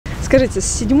Скажите, с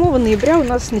 7 ноября у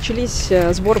нас начались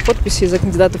сбор подписей за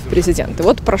кандидатов в президенты.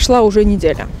 Вот прошла уже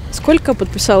неделя. Сколько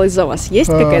подписалось за вас? Есть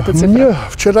какая-то цифра? Мне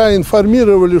вчера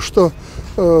информировали, что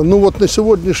на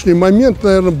сегодняшний момент,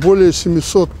 наверное, более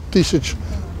 700 тысяч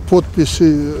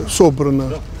подписей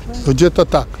собрано. Где-то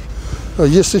так.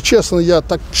 Если честно, я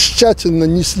так тщательно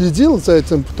не следил за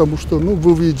этим, потому что,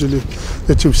 вы видели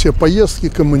эти все поездки,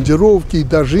 командировки и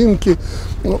дожинки.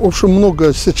 В общем,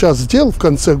 много сейчас дел в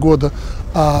конце года,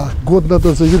 а год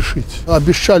надо завершить.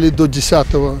 Обещали до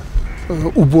 10-го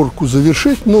уборку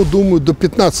завершить, но, думаю, до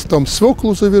 15-го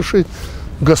свеклу завершить.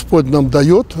 Господь нам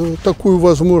дает такую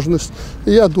возможность.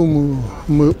 И я думаю,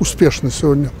 мы успешно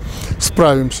сегодня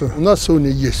справимся. У нас сегодня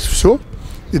есть все.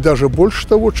 И даже больше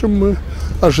того, чем мы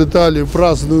ожидали.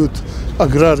 Празднуют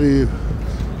аграрии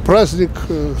праздник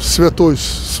святой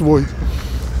свой.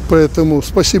 Поэтому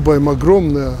спасибо им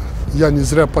огромное. Я не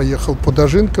зря поехал по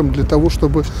дожинкам для того,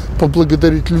 чтобы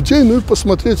поблагодарить людей, и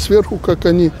посмотреть сверху, как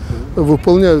они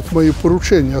выполняют мои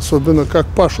поручения. Особенно, как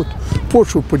пашут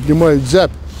почву, поднимают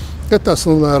зябь. Это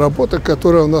основная работа,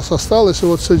 которая у нас осталась. И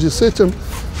вот в связи с этим,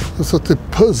 с этой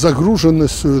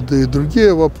загруженностью, да и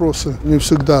другие вопросы, не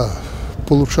всегда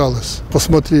получалось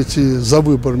посмотреть и за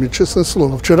выборами, честное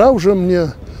слово. Вчера уже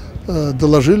мне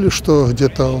доложили, что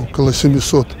где-то около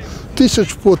 700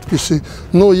 тысяч подписей,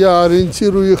 но я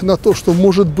ориентирую их на то, что,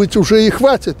 может быть, уже и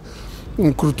хватит.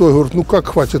 Крутой говорит, как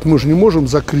хватит, мы же не можем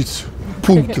закрыть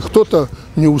пункты, кто-то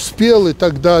не успел и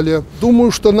так далее.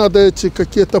 Думаю, что надо эти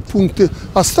какие-то пункты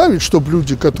оставить, чтобы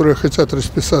люди, которые хотят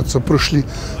расписаться, прошли,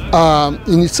 а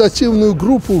инициативную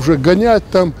группу уже гонять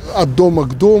там от дома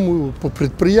к дому, по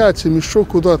предприятиям, еще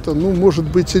куда-то, может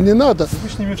быть, и не надо.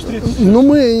 Но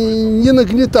мы не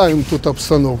нагнетаем тут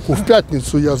обстановку. В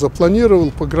пятницу я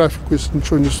запланировал по графику, если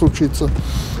ничего не случится,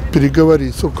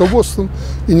 переговорить с руководством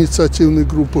инициативной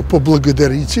группы,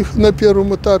 поблагодарить их на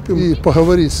первом этапе и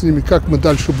поговорить с ними, как мы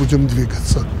дальше будем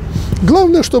двигаться.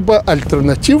 Главное, чтобы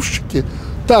альтернативщики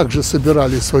также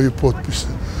собирали свои подписи.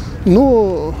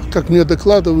 Но, как мне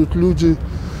докладывают, люди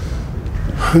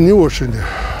не очень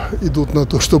идут на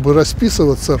то, чтобы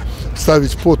расписываться,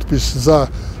 ставить подпись за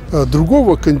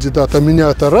другого кандидата. Меня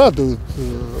это радует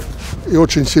и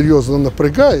очень серьезно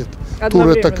напрягает. Тур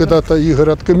это когда-то Игорь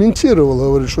откомментировал,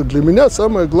 говорит, что для меня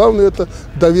самое главное – это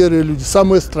доверие людей,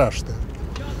 самое страшное.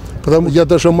 Потому что я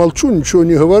даже молчу, ничего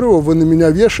не говорю, вы на меня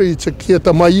вешаете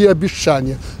какие-то мои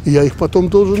обещания, и я их потом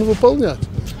должен выполнять.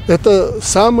 Это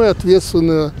самая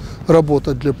ответственная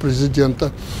работа для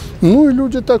президента. И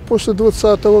люди так после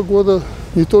 2020 года,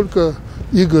 не только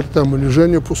Игорь там или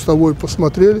Женя Пустовой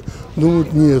посмотрели,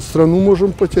 думают, нет, страну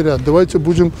можем потерять, давайте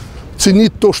будем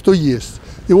ценить то, что есть.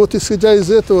 И вот, исходя из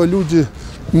этого, люди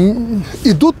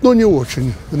идут, но не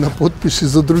очень на подписи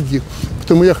за других.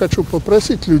 Поэтому я хочу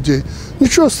попросить людей,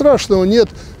 ничего страшного нет,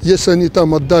 если они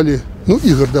там отдали,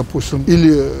 Игорь, допустим,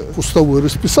 или Пустовой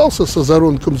расписался с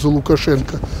озаронком за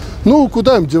Лукашенко.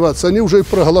 Куда им деваться? Они уже и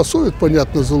проголосуют,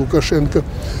 понятно, за Лукашенко.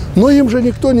 Но им же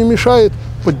никто не мешает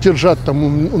поддержать.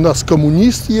 Там у нас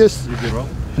коммунист есть.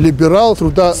 Либерал,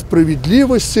 труда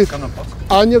справедливости.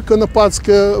 Аня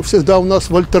Конопадская всегда у нас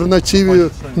в альтернативе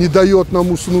не дает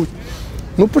нам уснуть.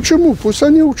 Почему? Пусть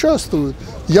они участвуют.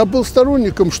 Я был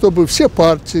сторонником, чтобы все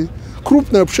партии,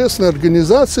 крупные общественные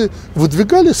организации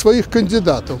выдвигали своих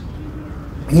кандидатов.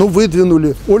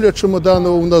 Выдвинули. Оля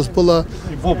Чемоданова у нас была.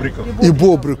 И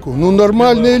Бобрику.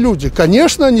 Нормальные люди.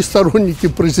 Конечно, они сторонники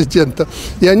президента.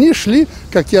 И они шли,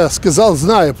 как я сказал,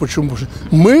 зная почему.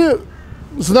 Мы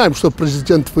знаем, что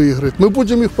президент выиграет. Мы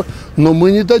будем их... Но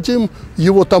мы не дадим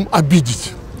его там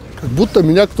обидеть. Как будто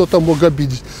меня кто-то мог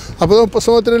обидеть. А потом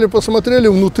посмотрели,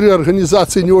 внутри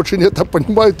организации не очень это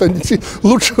понимают, они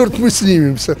лучше, говорят, мы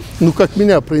снимемся. Как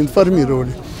меня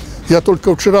проинформировали. Я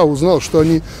только вчера узнал, что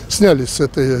они снялись с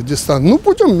этой дистанции.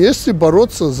 Будем вместе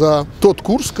бороться за тот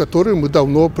курс, который мы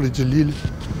давно определили.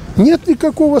 Нет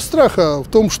никакого страха в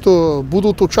том, что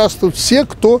будут участвовать все,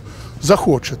 кто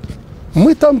захочет.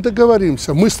 Мы там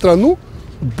договоримся. Мы страну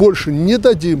больше не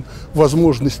дадим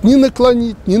возможность ни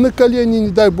наклонить, ни на колени, не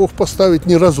дай бог, поставить,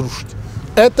 ни разрушить.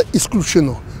 Это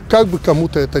исключено. Как бы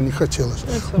кому-то это не хотелось.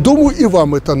 Думаю, и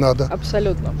вам это надо.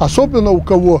 Абсолютно. Особенно у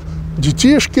кого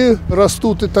детишки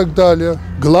растут и так далее.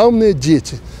 Главное –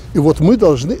 дети. И вот мы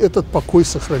должны этот покой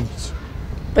сохранить.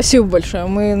 Спасибо большое.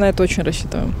 Мы на это очень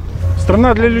рассчитываем.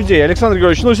 Страна для людей. Александр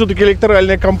Григорьевич, все-таки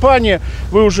электоральная кампания.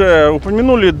 Вы уже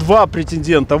упомянули, 2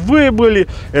 претендента вы были.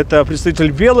 Это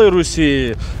представитель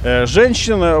Беларуси,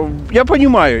 женщина. Я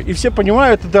понимаю, и все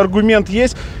понимают, это аргумент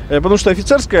есть, потому что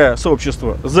офицерское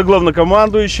сообщество за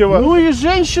главнокомандующего. И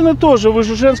женщины тоже. Вы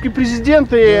же женский президент,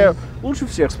 и лучше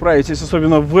всех справитесь,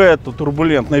 особенно в этот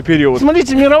турбулентный период.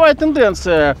 Смотрите, мировая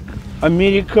тенденция.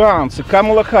 американцы,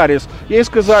 Камалу Харрис. Ей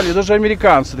сказали, даже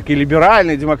американцы, такие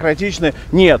либеральные, демократичные.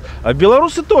 Нет, а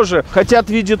белорусы тоже хотят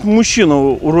видеть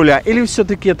мужчину у руля. Или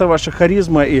все-таки это ваша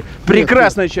харизма и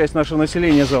прекрасная часть нашего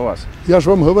населения за вас? Я же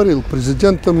вам говорил,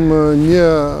 президентом не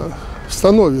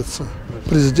становится.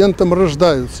 Президентом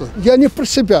рождаются. Я не про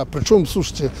себя, причем,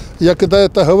 слушайте, я когда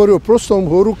это говорю, просто вам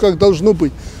говорю, как должно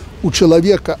быть. У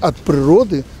человека от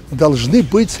природы должны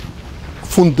быть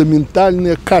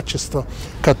фундаментальные качества,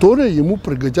 которые ему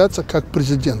пригодятся как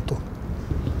президенту.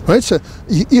 Понимаете,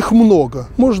 и их много.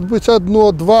 Может быть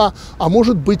одно, два, а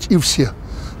может быть и все.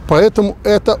 Поэтому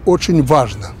это очень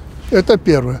важно. Это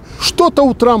первое. Что-то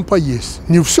у Трампа есть.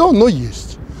 Не все, но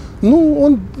есть.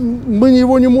 Ну, мы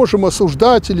его не можем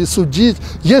осуждать или судить.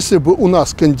 Если бы у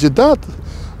нас кандидат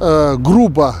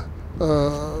грубо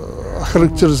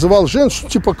охарактеризовал женщину,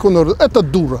 типа, это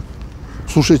дура.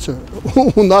 Слушайте,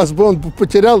 у нас бы он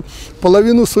потерял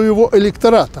половину своего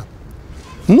электората.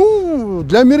 Ну,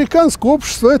 для американского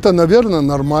общества это, наверное,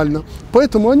 нормально.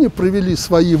 Поэтому они провели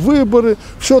свои выборы,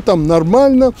 все там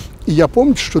нормально. И я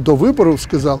помню, что до выборов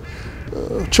сказал,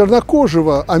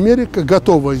 чернокожего Америка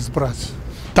готова избрать.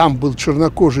 Там был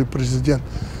чернокожий президент.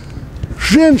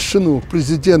 Женщину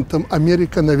президентом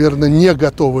Америка, наверное, не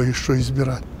готова еще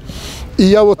избирать. И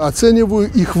я вот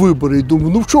оцениваю их выборы и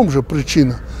думаю, ну в чем же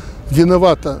причина?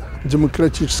 Виновата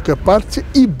демократическая партия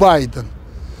и Байден.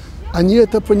 Они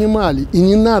это понимали. И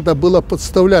не надо было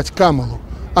подставлять Камалу.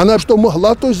 Она что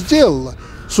могла, то сделала.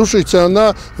 Слушайте,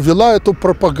 она вела эту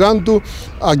пропаганду,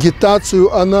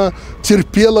 агитацию, она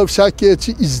терпела всякие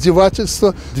эти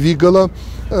издевательства, двигала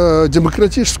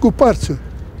демократическую партию.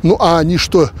 Ну, а они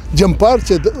что?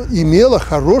 Демпартия имела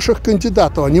хороших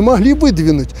кандидатов. Они могли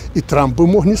выдвинуть. И Трамп бы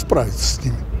мог не справиться с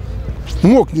ними.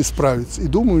 Мог не справиться. И,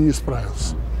 думаю, не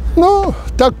справился. Но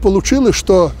так получилось,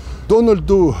 что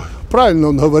Дональду, правильно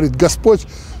он говорит, Господь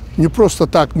не просто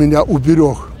так меня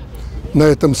уберег на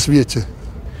этом свете.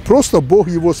 Просто Бог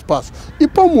его спас. И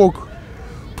помог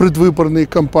предвыборной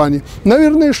кампании.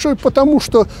 Наверное, еще и потому,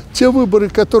 что те выборы,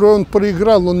 которые он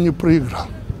проиграл, он не проиграл.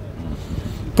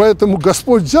 Поэтому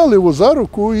Господь взял его за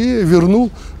руку и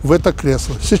вернул в это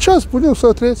кресло. Сейчас будем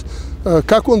смотреть,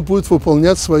 как он будет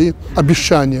выполнять свои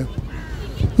обещания.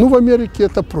 Ну, в Америке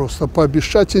это просто.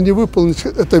 Пообещать и не выполнить.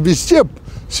 Это везде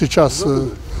сейчас.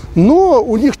 Но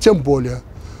у них тем более.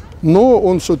 Но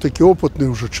он все-таки опытный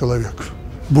уже человек.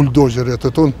 Бульдозер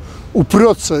этот. Он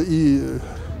упрется и...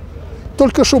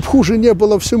 Только чтобы хуже не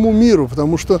было всему миру.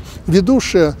 Потому что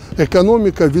ведущая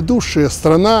экономика, ведущая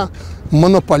страна,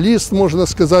 монополист, можно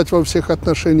сказать, во всех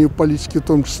отношениях политики в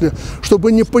том числе,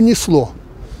 чтобы не понесло.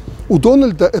 У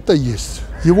Дональда это есть.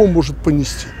 Его может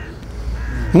понести.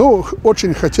 Но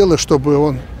очень хотелось, чтобы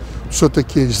он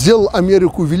все-таки сделал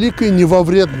Америку великой не во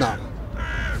вред нам,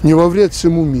 не во вред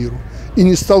всему миру. И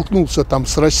не столкнулся там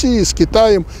с Россией, с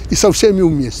Китаем и со всеми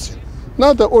вместе.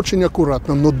 Надо очень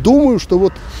аккуратно. Но думаю, что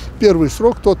вот первый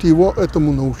срок тот его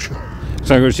этому научил.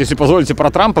 Александр, если позволите,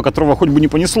 про Трампа, которого хоть бы не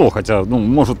понесло, хотя, ну,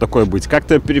 может такое быть.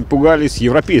 Как-то перепугались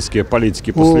европейские политики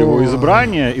после его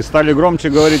избрания и стали громче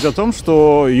говорить о том,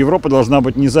 что Европа должна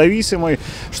быть независимой,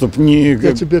 чтобы не...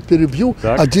 Я тебя перебью.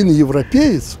 Так. Один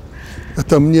европеец,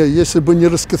 это мне, если бы не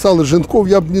рассказал Женков,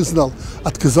 я бы не знал,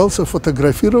 отказался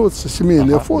фотографироваться,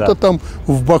 семейное фото да. Там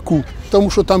в Баку, потому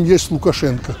что там есть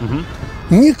Лукашенко.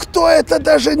 Никто это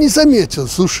даже не заметил,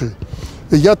 слушай.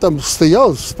 Я там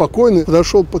стоял спокойно,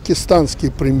 подошел пакистанский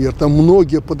премьер, там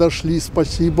многие подошли,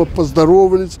 спасибо,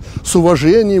 поздоровались, с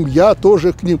уважением, я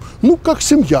тоже к ним, ну, как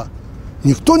семья.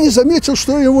 Никто не заметил,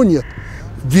 что его нет.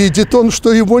 Видит он,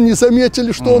 что его не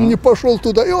заметили, что он не пошел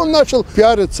туда, и он начал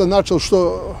пиариться,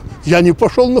 что я не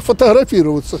пошел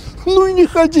нафотографироваться. Ну и не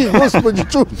ходи, Господи,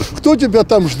 кто тебя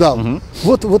там ждал?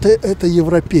 Вот это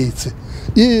европейцы.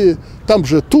 И там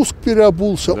же Туск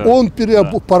переобулся, да, он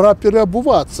пора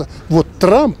переобуваться. Вот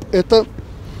Трамп это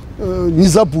не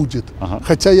забудет.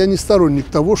 Хотя я не сторонник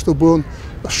того, чтобы он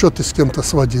счеты с кем-то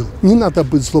сводил. Не надо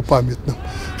быть злопамятным.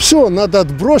 Все, надо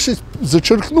отбросить,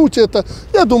 зачеркнуть это.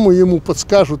 Я думаю, ему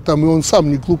подскажут там, и он сам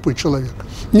не глупый человек.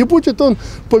 Не будет он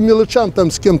по мелочам там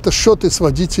с кем-то счеты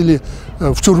сводить или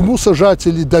в тюрьму сажать,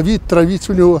 или давить, травить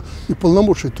у него. И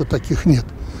полномочий-то таких нет.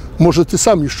 Может и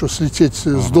сам еще слететь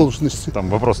с должности. Там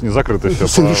вопрос не закрыт еще.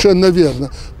 Совершенно верно.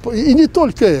 И не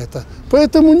только это.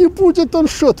 Поэтому не будет он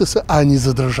счеты. А они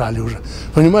задрожали уже.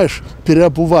 Понимаешь,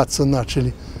 переобуваться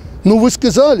начали. Ну, вы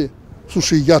сказали.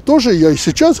 Слушай, я и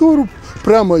сейчас говорю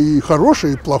прямо и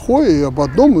хорошее, и плохое, и об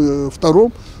одном, и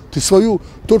втором. Ты свою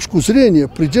точку зрения,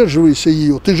 придерживайся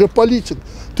ее. Ты же политик,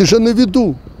 ты же на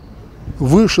виду.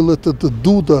 Вышел этот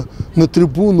Дуда на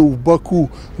трибуну в Баку.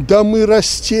 Да мы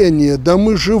растения, да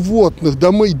мы животных,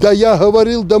 да я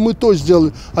говорил, да мы то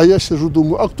сделали. А я сижу,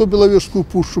 думаю, а кто Беловежскую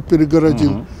пущу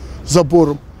перегородил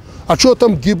забором? А что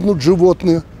там гибнут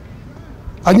животные?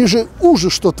 Они же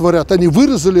ужас что творят. Они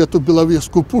вырезали эту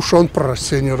Беловежскую пущу, а он про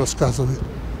растения рассказывает.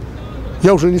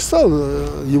 Я уже не стал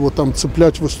его там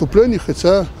цеплять в выступлении,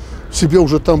 хотя себе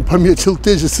уже там пометил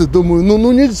тезисы, думаю,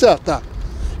 ну нельзя так.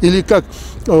 Или как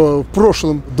в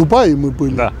прошлом Дубае мы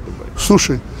были. Да.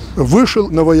 Слушай, вышел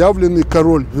новоявленный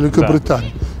король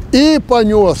Великобритании и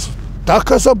понес,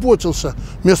 так озаботился.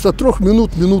 Вместо 3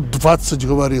 минут, минут 20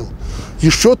 говорил.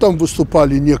 Еще там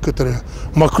выступали некоторые.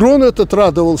 Макрон этот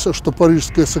радовался, что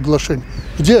Парижское соглашение.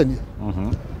 Где они?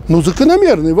 Ну,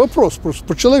 закономерный вопрос, просто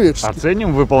по-человечески.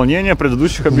 Оценим выполнение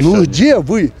предыдущих обещаний. Ну, где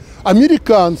вы?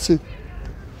 Американцы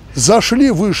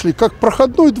зашли, вышли, как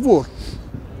проходной двор.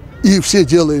 И все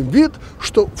делаем вид,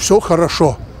 что все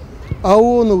хорошо. А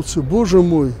ООНовцы, боже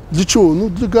мой, для чего? Ну,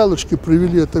 для галочки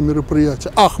провели это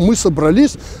мероприятие. Ах, мы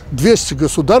собрались, 200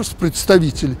 государств,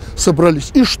 представителей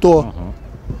собрались. И что?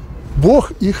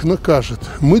 Бог их накажет.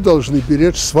 Мы должны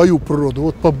беречь свою природу.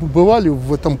 Вот побывали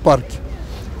в этом парке.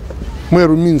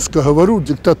 Мэру Минска говорю,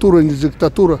 диктатура, не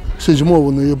диктатура,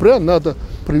 7 ноября надо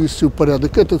привести в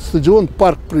порядок. Этот стадион,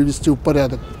 парк привести в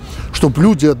порядок, чтобы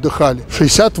люди отдыхали.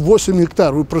 68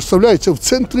 гектаров. Вы представляете, в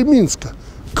центре Минска.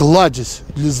 Кладезь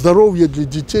для здоровья, для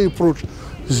детей и прочее.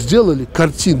 Сделали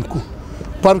картинку.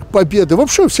 Парк Победы.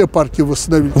 Вообще все парки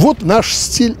восстановили. Вот наш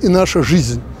стиль и наша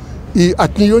жизнь. И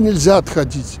от нее нельзя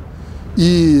отходить.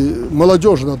 И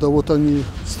молодежь надо, вот они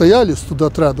стояли, туда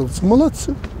отрадоваться.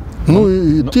 Молодцы. Ну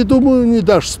и ты, думаю, не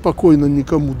дашь спокойно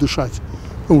никому дышать.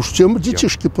 Потому что тем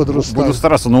детишки подрастают. Буду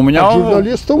стараться, но у меня... От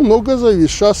журналистов много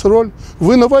зависит. Сейчас роль.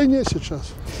 Вы на войне сейчас.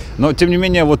 Но, тем не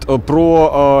менее, вот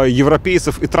про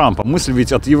европейцев и Трампа. Мысль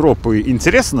ведь от Европы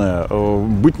интересная,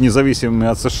 быть независимыми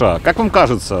от США. Как вам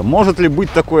кажется, может ли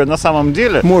быть такое на самом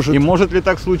деле? Может. И может ли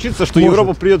так случиться, что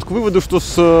Европа придет к выводу, что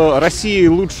с Россией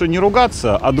лучше не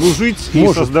ругаться, а дружить и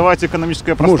создавать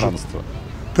экономическое пространство?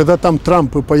 Когда там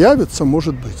Трамп и появится,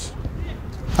 может быть.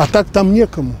 А так там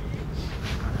некому.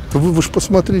 Вы же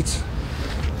посмотрите.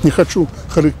 Не хочу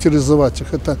характеризовать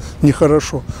их, это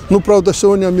нехорошо. Ну, правда,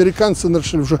 сегодня американцы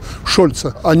начали уже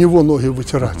Шольца о него ноги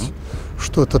вытирать.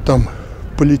 Что это там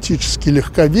политический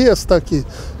легковес такие,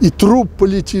 и труп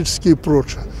политический и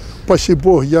прочее. Спаси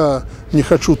Бог, я не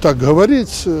хочу так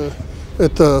говорить.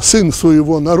 Это сын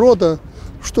своего народа.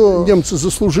 Что немцы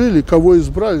заслужили, кого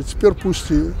избрали, теперь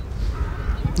пусть и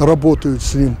работают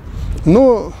с ним.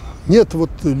 Но нет вот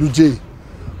людей.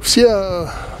 Все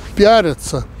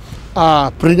пиарятся,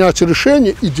 а принять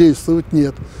решение и действовать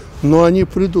нет. Но они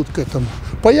придут к этому.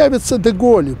 Появятся де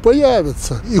Голли,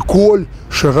 появятся. И Коль,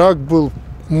 Ширак был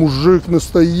мужик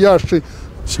настоящий.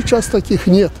 Сейчас таких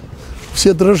нет.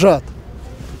 Все дрожат.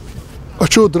 А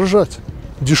чего дрожать?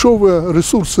 Дешевые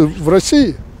ресурсы в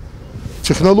России,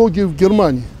 технологии в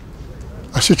Германии.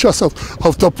 А сейчас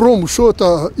автопром, все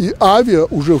это, и авиа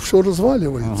уже все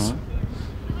разваливается.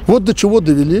 Вот до чего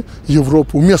довели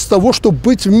Европу, вместо того, чтобы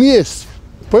быть вместе.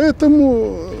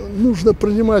 Поэтому нужно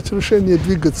принимать решение,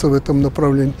 двигаться в этом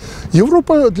направлении.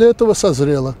 Европа для этого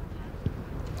созрела.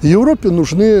 Европе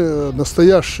нужны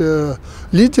настоящие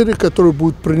лидеры, которые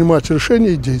будут принимать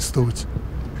решения и действовать.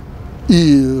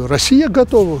 И Россия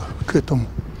готова к этому.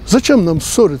 Зачем нам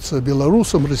ссориться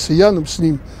белорусам, россиянам с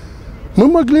ним? Мы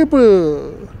могли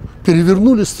бы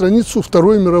перевернули страницу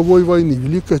Второй мировой войны,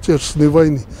 Великой Отечественной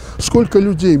войны. Сколько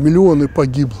людей, миллионы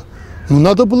погибло. Ну,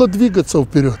 надо было двигаться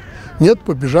вперед. Нет,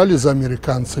 побежали за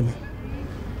американцами.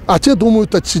 А те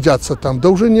думают отсидяться там. Да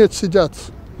уже не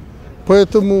отсидятся.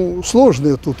 Поэтому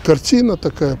сложная тут картина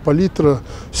такая, палитра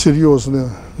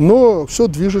серьезная. Но все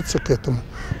движется к этому.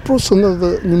 Просто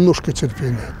надо немножко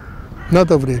терпения.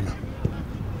 Надо время.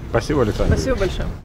 Спасибо, Александр. Спасибо большое.